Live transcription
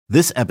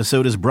This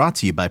episode is brought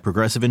to you by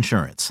Progressive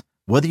Insurance.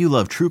 Whether you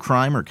love true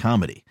crime or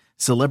comedy,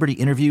 celebrity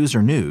interviews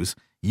or news,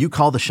 you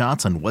call the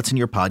shots on what's in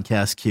your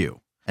podcast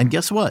queue. And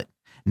guess what?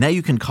 Now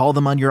you can call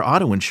them on your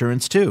auto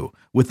insurance too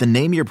with the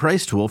Name Your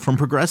Price tool from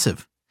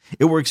Progressive.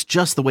 It works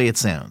just the way it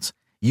sounds.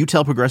 You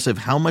tell Progressive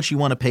how much you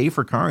want to pay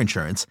for car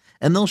insurance,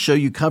 and they'll show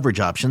you coverage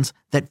options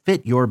that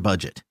fit your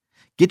budget.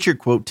 Get your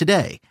quote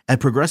today at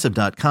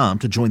Progressive.com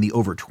to join the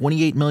over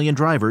 28 million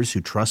drivers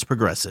who trust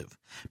Progressive.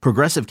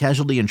 Progressive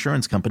Casualty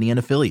Insurance Company and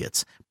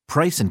Affiliates.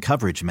 Price and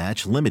coverage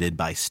match limited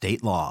by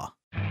state law.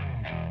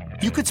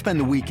 You could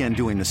spend the weekend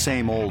doing the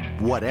same old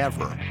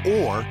whatever,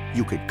 or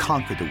you could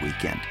conquer the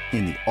weekend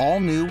in the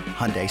all-new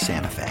Hyundai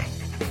Santa Fe.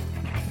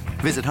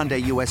 Visit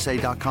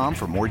HyundaiUSA.com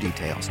for more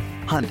details.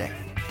 Hyundai,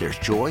 there's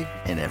joy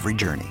in every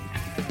journey.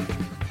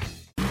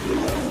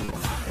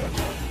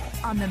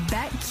 On the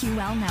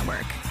BetQL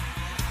Network.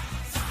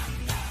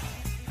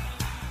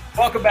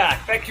 Welcome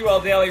back.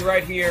 BetQL Daily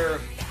right here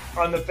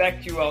on the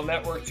BetQL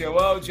Network. Joe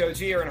O, Joe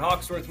G, Aaron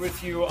Hawksworth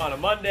with you on a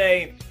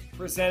Monday,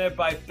 presented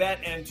by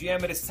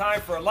BetMGM. It is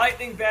time for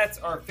Lightning Bets,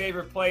 our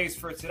favorite plays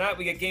for tonight.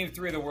 We get Game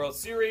 3 of the World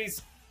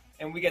Series,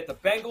 and we get the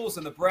Bengals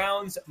and the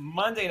Browns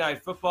Monday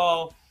Night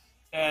Football.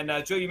 And,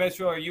 Joe, you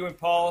mentioned earlier, you and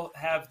Paul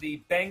have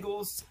the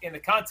Bengals in the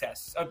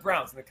contest,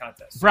 Browns in the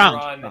contest.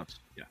 Browns.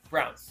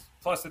 Browns,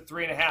 plus the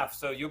 3.5,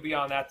 so you'll be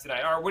on that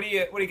tonight. All right, what do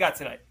you got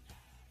tonight?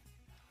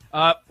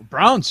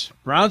 Browns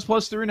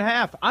plus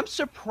 3.5. I'm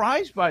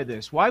surprised by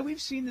this. Why we've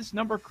seen this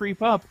number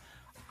creep up,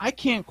 I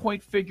can't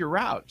quite figure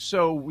out.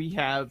 So we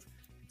have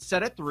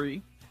set at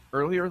 3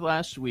 earlier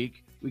last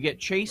week. We get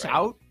Chase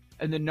out,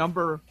 and the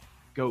number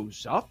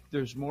goes up.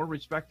 There's more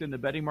respect in the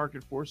betting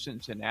market for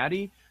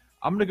Cincinnati.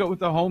 I'm going to go with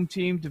the home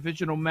team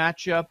divisional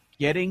matchup,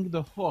 getting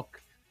the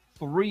hook,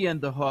 3 in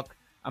the hook.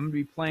 I'm going to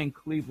be playing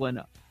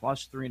Cleveland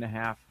plus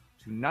 3.5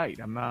 tonight.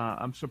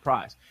 I'm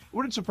surprised. It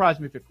wouldn't surprise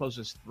me if it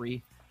closes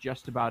 3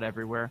 just about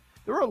everywhere.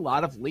 There were a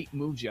lot of late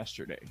moves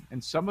yesterday,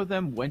 and some of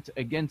them went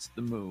against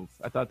the move.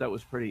 I thought that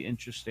was pretty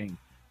interesting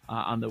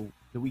on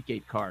the Week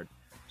 8 card.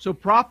 So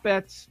prop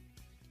bets,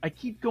 I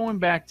keep going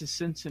back to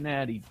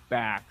Cincinnati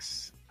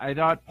backs. I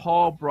thought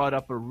Paul brought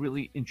up a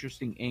really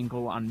interesting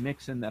angle on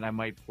Mixon that I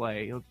might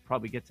play. He'll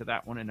probably get to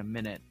that one in a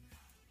minute.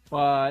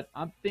 But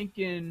I'm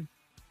thinking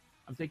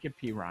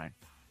P. Ryan.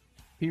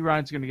 P.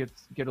 Ryan's going to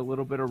get a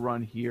little bit of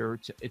run here.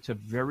 It's a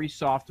very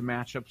soft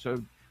matchup, so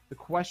the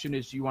question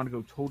is, do you want to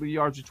go total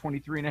yards at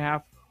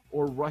 23.5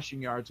 or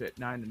rushing yards at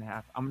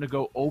 9.5? I'm going to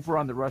go over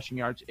on the rushing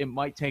yards. It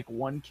might take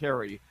one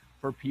carry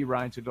for P.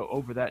 Ryan to go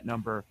over that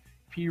number.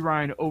 P.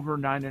 Ryan over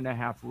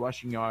 9.5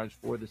 rushing yards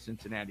for the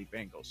Cincinnati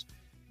Bengals.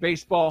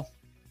 Baseball,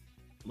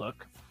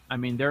 look, I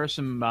mean, there are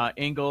some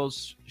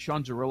angles.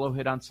 Sean Zerillo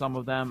hit on some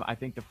of them. I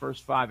think the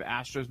first 5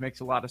 Astros makes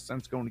a lot of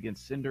sense going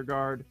against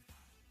Syndergaard.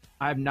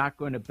 I'm not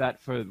going to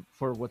bet for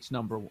what's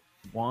number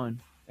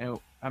 1.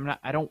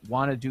 I don't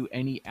want to do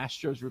any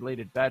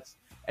Astros-related bets,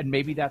 and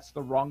maybe that's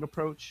the wrong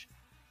approach,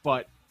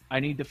 but I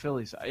need the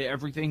Phillies.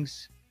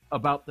 Everything's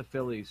about the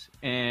Phillies,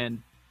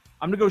 and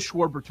I'm going to go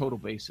Schwarber total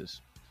bases.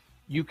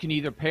 You can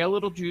either pay a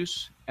little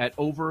juice at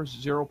over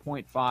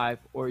 0.5,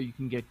 or you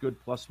can get good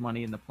plus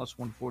money in the plus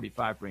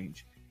 145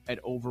 range at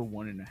over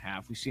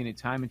 1.5. We've seen it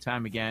time and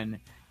time again.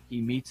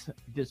 He meets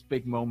this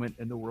big moment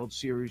in the World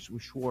Series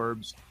with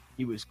Schwarbs.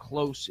 He was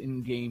close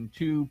in Game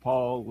 2.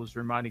 Paul was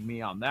reminding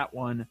me on that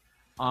one.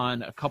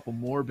 On a couple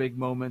more big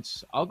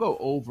moments, I'll go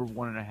over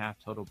 1.5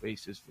 total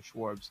bases for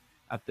Schwarbs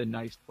at the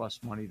nice plus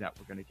money that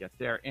we're going to get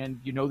there. And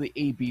the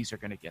ABs are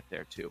going to get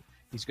there too.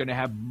 He's going to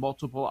have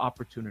multiple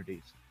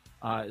opportunities,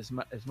 as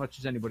much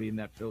as anybody in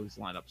that Phillies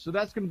lineup. So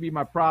that's going to be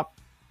my prop.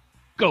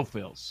 Go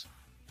Phils.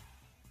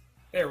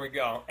 There we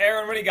go.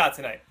 Aaron, what do you got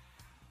tonight?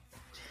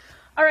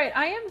 All right,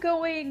 I am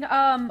going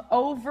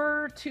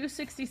over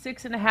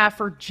 266.5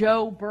 for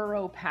Joe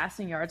Burrow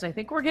passing yards. I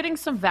think we're getting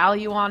some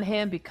value on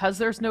him because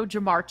there's no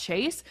Jamar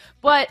Chase,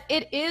 but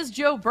it is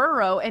Joe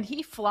Burrow, and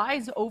he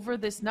flies over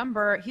this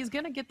number. He's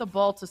going to get the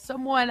ball to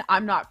someone.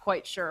 I'm not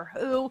quite sure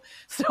who,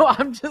 so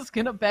I'm just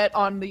going to bet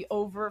on the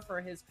over for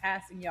his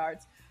passing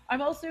yards.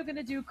 I'm also going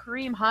to do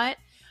Kareem Hunt.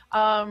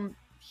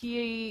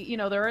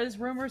 There is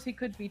rumors he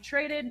could be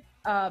traded.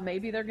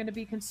 Maybe they're going to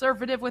be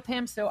conservative with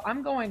him, so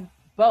I'm going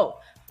both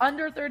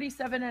under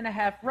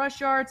 37.5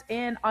 rush yards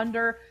and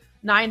under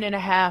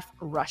 9.5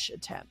 rush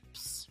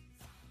attempts.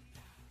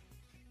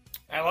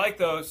 I like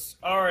those.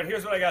 All right,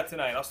 here's what I got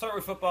tonight. I'll start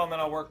with football, and then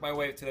I'll work my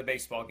way to the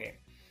baseball game.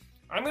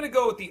 I'm going to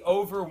go with the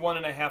over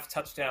 1.5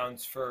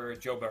 touchdowns for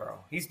Joe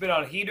Burrow. He's been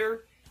on a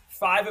heater.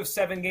 5 of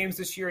 7 games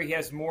this year, he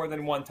has more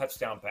than 1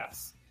 touchdown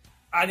pass.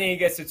 I think he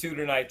gets to 2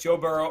 tonight. Joe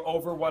Burrow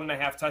over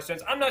 1.5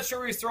 touchdowns. I'm not sure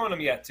where he's throwing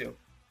them yet to.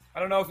 I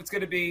don't know if it's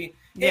going to be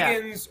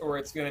Higgins or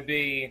it's going to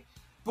be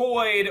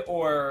Boyd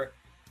or,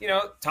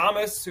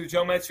 Thomas, who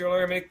Joe mentioned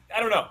earlier. I mean, I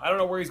don't know. I don't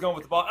know where he's going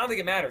with the ball. I don't think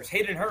it matters.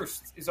 Hayden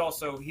Hurst is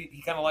also,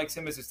 he kind of likes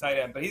him as his tight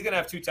end, but he's going to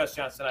have 2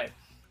 touchdowns tonight.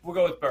 We'll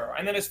go with Burrow.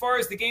 And then as far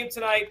as the game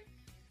tonight,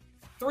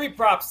 3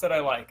 props that I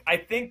like. I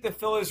think the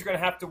Phillies are going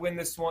to have to win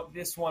this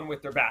one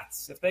with their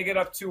bats. If they get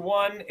up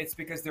 2-1, it's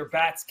because their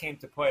bats came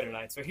to play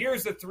tonight. So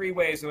here's the 3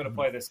 ways I'm going to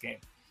play this game.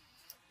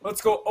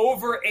 Let's go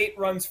over 8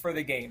 runs for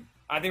the game.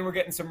 I think we're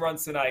getting some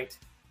runs tonight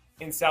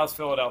in South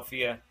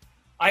Philadelphia.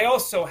 I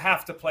also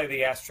have to play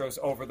the Astros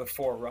over the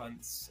 4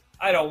 runs.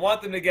 I don't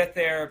want them to get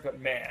there, but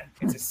man,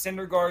 it's a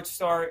Syndergaard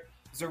start.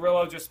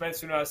 Zerillo just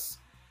mentioned to us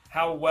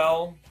how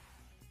well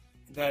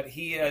that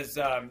he has,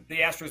 the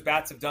Astros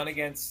bats have done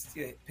against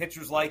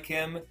pitchers like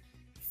him.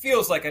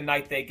 Feels like a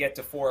night they get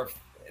to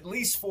at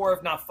least 4,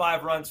 if not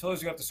 5 runs.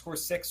 Phillies are going to have to score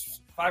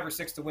 5 or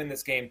 6 to win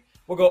this game.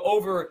 We'll go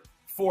over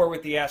 4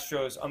 with the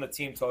Astros on the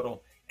team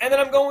total. And then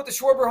I'm going with the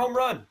Schwarber home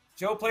run.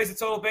 Joe plays the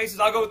total bases.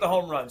 I'll go with the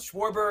home run.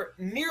 Schwarber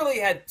nearly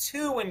had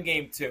 2 in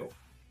game 2.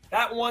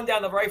 That one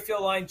down the right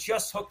field line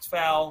just hooked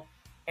foul,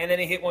 and then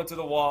he hit one to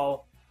the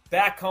wall.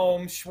 Back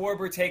home,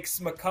 Schwarber takes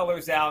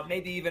McCullers out,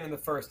 maybe even in the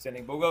first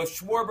inning. But we'll go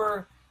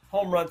Schwarber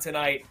home run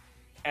tonight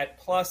at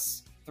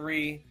plus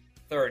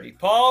 330.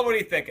 Paul, what are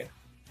you thinking?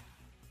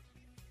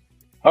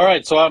 All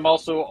right, so I'm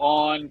also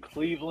on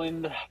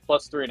Cleveland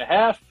plus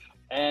 3.5,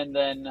 and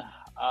then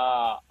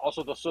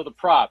also the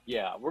prop.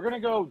 Yeah, we're gonna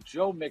go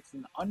Joe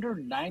Mixon under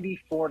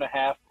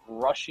 94.5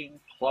 rushing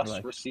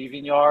plus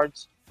receiving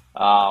yards.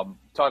 Talk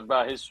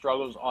about his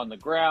struggles on the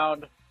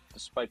ground,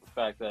 despite the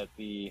fact that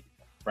the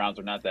Browns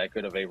are not that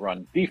good of a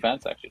run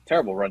defense, actually a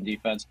terrible run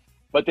defense,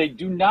 but they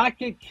do not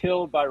get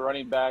killed by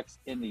running backs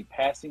in the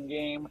passing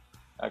game.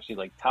 Actually,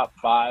 like top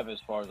 5 as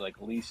far as like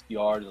least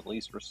yards,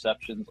 least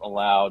receptions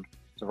allowed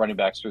to running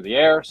backs through the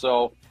air.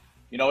 So,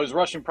 his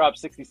rushing prop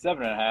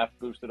 67.5,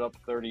 boosted up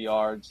 30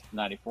 yards,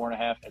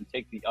 94.5, and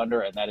take the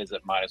under, and that is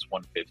at minus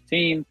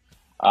 115.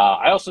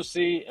 I also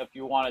see if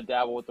you want to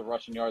dabble with the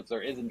rushing yards,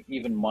 there is an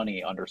even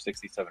money under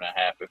 67.5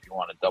 if you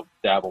want to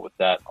dabble with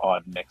that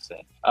on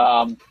Mixon.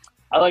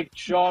 I like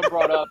Sean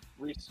brought up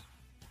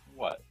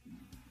what?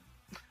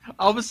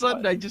 All of a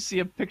sudden, I just see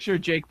a picture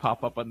of Jake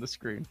pop up on the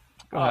screen.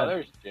 Go ahead.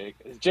 There's Jake.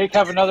 Does Jake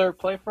have another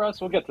play for us?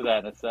 We'll get to that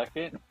in a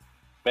second.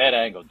 Bad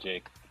angle,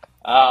 Jake.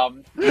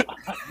 And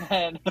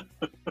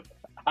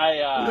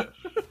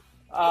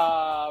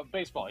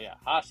baseball, yeah.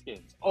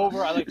 Hoskins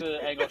over. I like the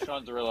angle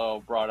Sean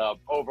Zerillo brought up.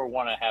 Over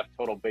 1.5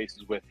 total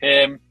bases with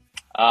him.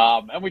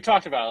 And we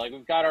talked about it. Like,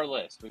 we've got our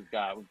list. We've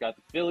got the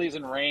Phillies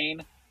and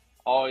rain,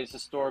 always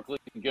historically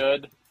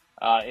good.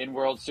 In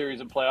World Series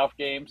and playoff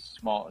games,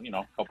 small,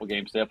 couple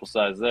game sample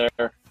size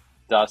there.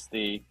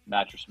 Dusty,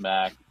 Mattress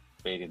Mac,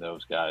 fading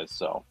those guys.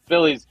 So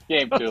Phillies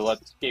game 2,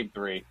 game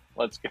 3,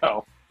 let's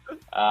go.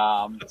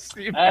 And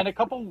a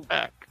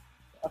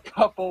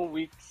couple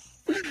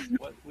weeks.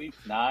 What week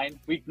 9?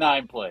 Week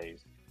 9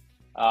 plays.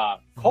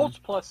 Colts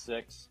plus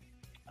 6.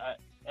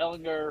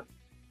 Ellinger,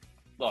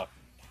 look,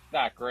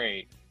 not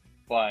great,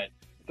 but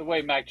the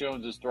way Mac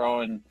Jones is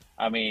throwing,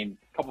 a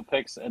couple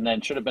picks and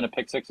then should have been a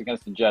pick 6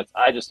 against the Jets.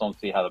 I just don't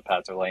see how the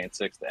Pats are laying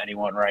 6 to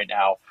anyone right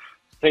now.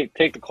 Take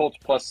the Colts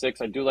plus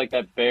 6. I do like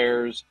that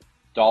Bears,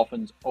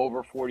 Dolphins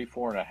over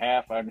 44.5.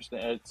 I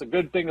understand it's a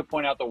good thing to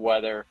point out the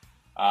weather,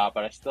 but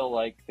I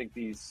still think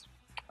these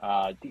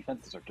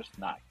defenses are just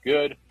not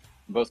good.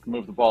 Both can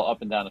move the ball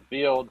up and down the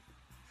field.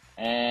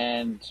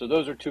 And so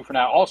those are 2 for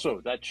now. Also,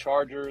 that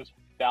Chargers,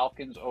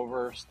 Falcons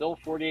over, still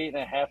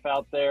 48.5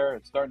 out there.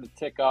 It's starting to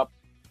tick up.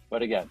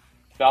 But again,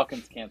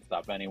 Falcons can't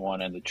stop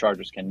anyone, and the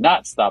Chargers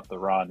cannot stop the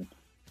run.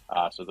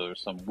 So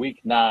there's some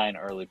Week 9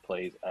 early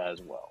plays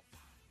as well.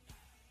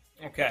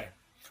 Okay.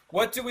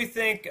 What do we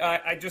think?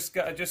 I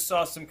just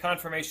saw some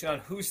confirmation on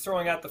who's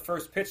throwing out the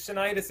first pitch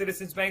tonight at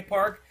Citizens Bank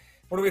Park.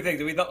 What do we think?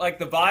 Do we like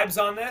the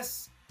vibes on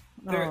this?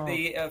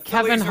 The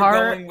Kevin Phillies Hart.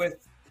 are going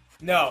with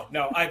no.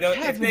 I don't.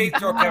 If they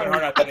throw Kevin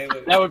Hart out, then they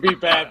lose. That would be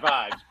bad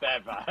vibes.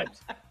 Bad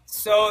vibes.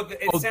 So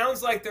it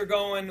sounds like they're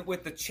going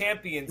with the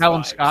champions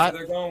Alan vibe. Scott. So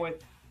they're going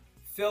with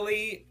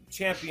Philly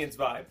champions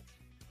vibe.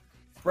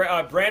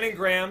 Brandon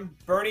Graham,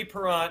 Bernie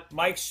Perrant,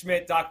 Mike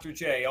Schmidt, Dr.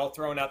 J, all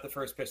throwing out the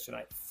first pitch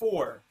tonight.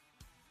 Four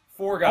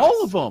guys.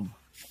 All of them.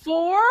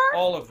 4?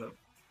 All of them.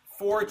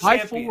 4 Why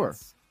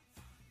champions.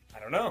 4? I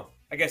don't know.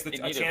 I guess a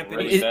champion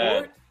really is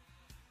bad. 4.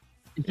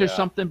 Is there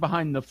something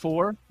behind the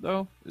 4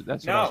 though?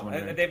 That's what I was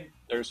wondering.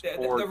 There's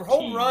 4 the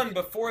whole teams. run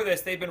before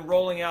this, they've been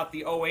rolling out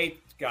the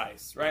 08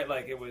 guys, right?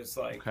 Like it was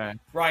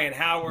Ryan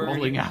Howard.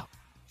 Rolling out.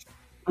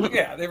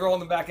 Yeah, they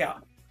rolled them back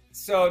out.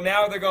 So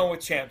now they're going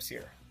with champs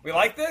here. We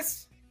like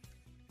this?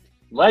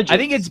 Legends. I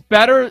think it's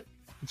better.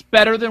 It's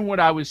better than what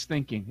I was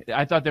thinking.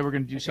 I thought they were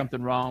going to do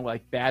something wrong,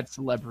 like bad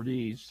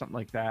celebrities, something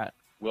like that.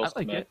 Will I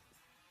like Smith. it.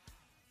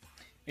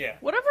 Yeah.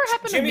 Whatever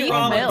happened Jimmy to Meek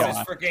Rollins Mill? is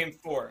for game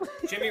 4.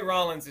 Jimmy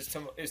Rollins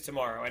is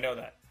tomorrow. I know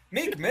that.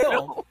 Meek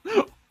Mill?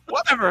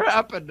 Whatever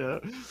happened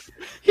to?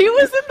 He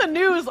was in the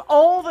news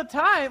all the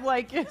time.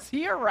 Like, is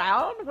he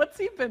around? What's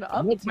he been up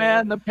to?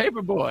 Milkman, the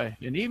Paperboy,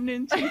 and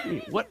Evening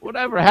TV.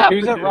 Whatever happened?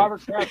 He was at to?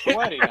 Robert Kraft's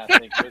wedding, I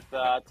think, with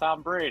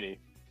Tom Brady.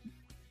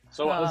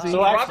 So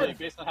actually,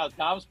 based on how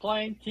Tom's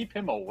playing, keep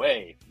him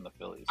away from the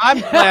Phillies. I'm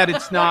glad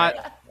it's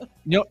not.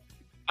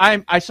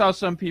 I saw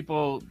some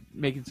people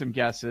making some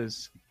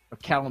guesses.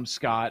 Callum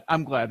Scott.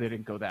 I'm glad they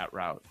didn't go that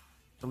route.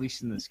 at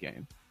least in this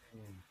game.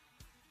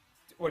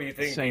 What do you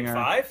think? Singer. Game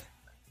 5?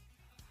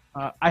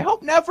 I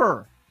hope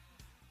never.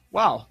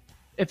 Well,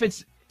 if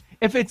it's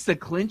the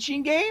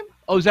clinching game,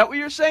 is that what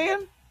you're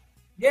saying?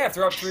 Yeah, if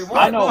they're up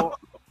 3-1.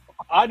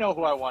 I know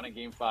who I want in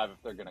Game 5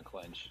 if they're going to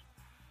clinch.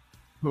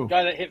 Who?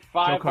 Guy that hit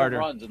 5 home Carter.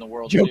 runs in the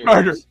World Joe Series.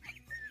 Carter.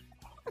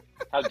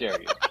 How dare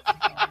you?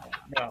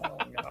 No.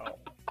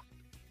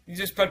 You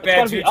just put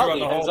bad juju on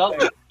the whole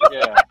thing.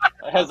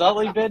 Has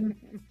Utley been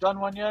done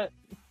one yet?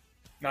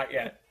 Not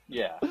yet.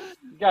 Yeah.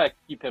 You got to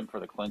keep him for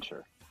the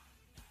clincher.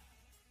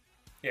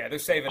 Yeah, they're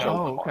saving up.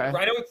 Oh, okay.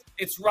 I know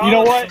it's Rollins You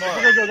know what? tomorrow.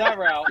 We're going to go that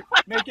route.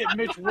 Make it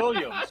Mitch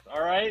Williams,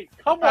 all right?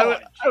 Come I on, was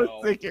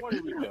Joe. thinking- What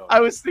are we doing? I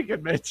was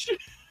thinking Mitch.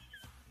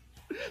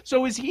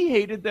 So is he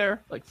hated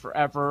there like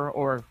forever,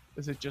 or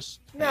is it just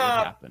it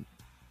Nah. happened?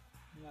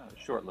 No,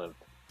 short-lived.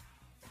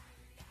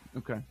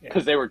 Okay.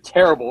 Because they were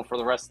terrible for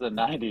the rest of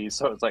the 90s.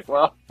 So it's like,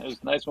 well, it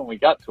was nice when we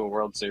got to a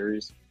World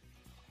Series.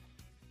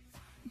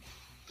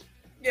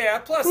 Yeah,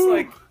 plus,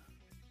 like,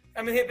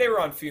 I mean, they were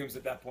on fumes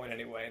at that point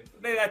anyway.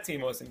 That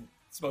team wasn't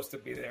supposed to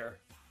be there.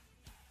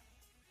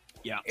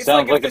 Yeah. It's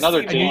Sounds if like this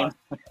another team team.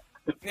 won.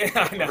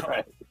 Yeah, I know.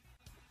 Right.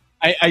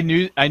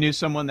 I knew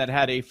someone that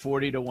had a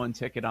 40-1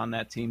 ticket on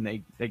that team.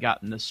 They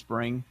got in the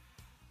spring.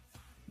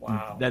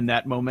 Wow. Then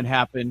that moment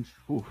happened.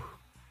 Whew.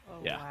 Oh,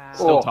 Yeah. wow.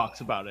 Still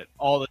talks about it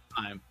all the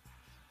time.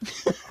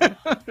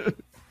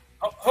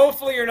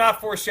 Hopefully you're not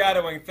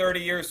foreshadowing 30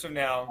 years from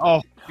now.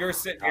 Oh, You're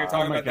sitting here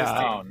talking my about this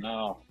God. team.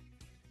 Oh,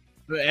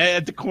 no.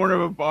 at the corner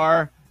of a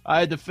bar, I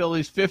had the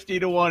Phillies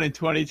 50-1 in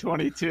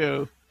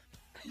 2022.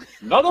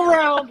 Another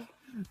round.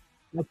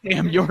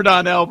 Damn,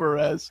 Yordan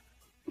Alvarez.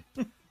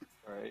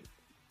 Right.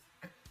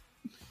 Oh,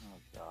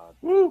 God.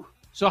 Woo.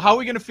 So how are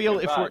we gonna feel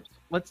Good if we're vibes.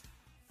 let's?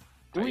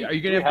 Do we- Are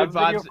you do gonna we have good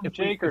video vibes from if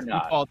Jake we, or if we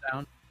not? fall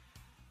down?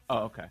 Oh,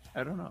 okay.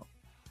 I don't know.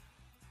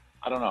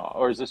 I don't know.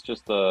 Or is this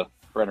just for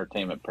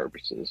entertainment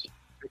purposes?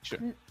 Picture.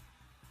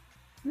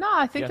 No,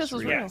 I think Yes, this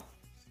was Rhea. real.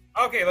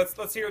 Okay,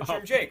 let's hear it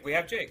from Jake. We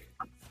have Jake.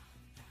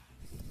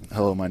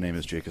 Hello, my name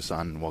is Jake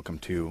Hassan, and welcome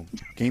to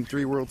Game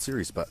 3 World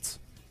Series Bets.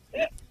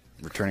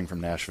 Returning from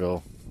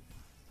Nashville,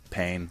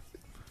 pain,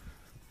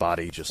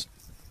 body just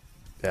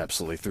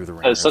absolutely through the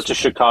ringer. It's such a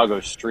Chicago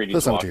street he's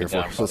That's not what walking you're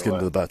here down. for. So let's by get the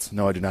into the way. bets.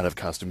 No, I do not have a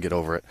costume. Get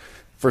over it.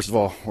 First of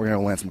all, we're going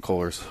to land some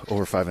Kohlers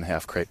over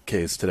 5.5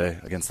 Ks today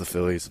against the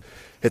Phillies.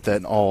 Hit that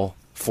in all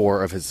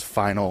 4 of his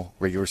final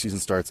regular season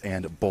starts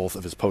and both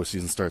of his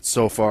postseason starts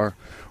so far.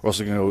 We're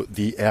also going to go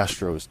the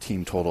Astros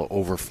team total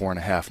over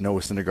 4.5. Noah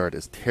Syndergaard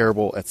is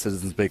terrible at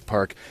Citizens Bank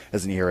Park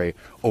as an ERA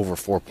over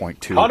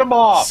 4.26. Cut him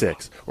off.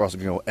 We're also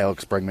going to go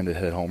Alex Bregman to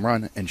hit a home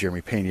run and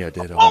Jeremy Pena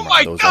to hit a Oh home my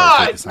run. Those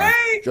God, are Jake Hassan,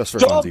 just for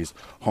Dump- funsies,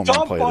 home run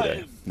dump play of the day.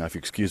 button. Now, if you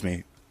excuse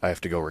me, I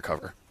have to go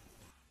recover.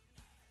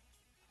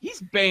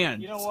 He's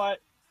banned. You know what?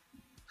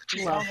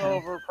 He's Love him.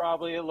 hungover,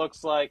 probably, it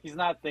looks like. He's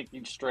not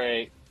thinking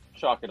straight.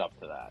 Chalk it up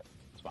to that.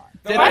 It's fine.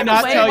 Did By I the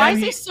not way, tell why you?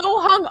 is he so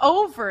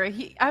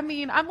hungover?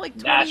 I'm like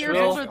 20 years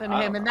Nashville? older than I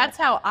him, don't and know. that's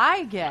how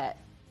I get.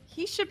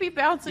 He should be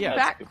bouncing Yeah,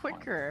 that's a back good point.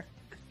 quicker.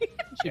 Should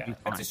Yeah, be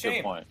that's fine. a shame.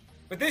 Good point.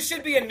 But this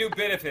should be a new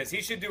bit of his.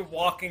 He should do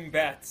walking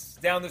bets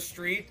down the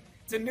street.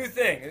 It's a new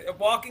thing.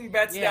 Walking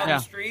bets down Yeah.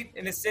 the street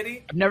in the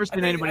city. I've never I seen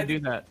think- anybody I do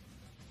think- that.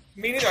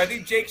 Me neither. I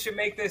think Jake should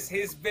make this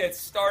his bit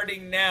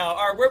starting now.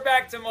 All right, we're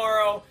back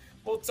tomorrow.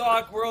 We'll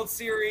talk World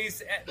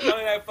Series,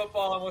 Monday Night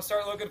Football, and we'll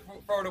start looking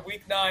forward to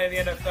Week 9 in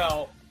the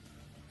NFL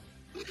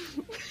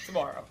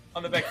tomorrow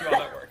on the BetQL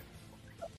Network.